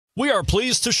We are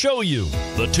pleased to show you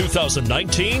the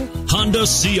 2019 Honda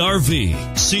CR-V.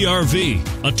 CR-V,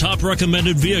 a top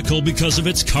recommended vehicle because of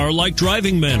its car-like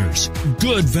driving manners,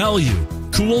 good value,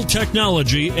 cool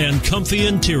technology, and comfy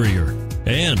interior.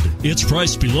 And it's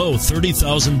priced below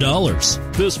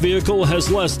 $30,000. This vehicle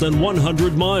has less than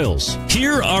 100 miles.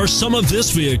 Here are some of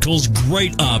this vehicle's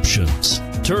great options: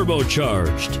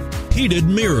 turbocharged, heated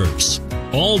mirrors,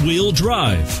 all-wheel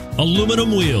drive,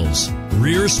 aluminum wheels,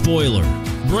 rear spoiler,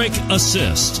 brake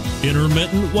assist,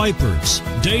 intermittent wipers,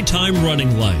 daytime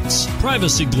running lights,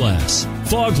 privacy glass,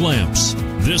 fog lamps.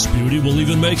 This beauty will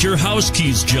even make your house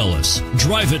keys jealous.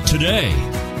 Drive it today.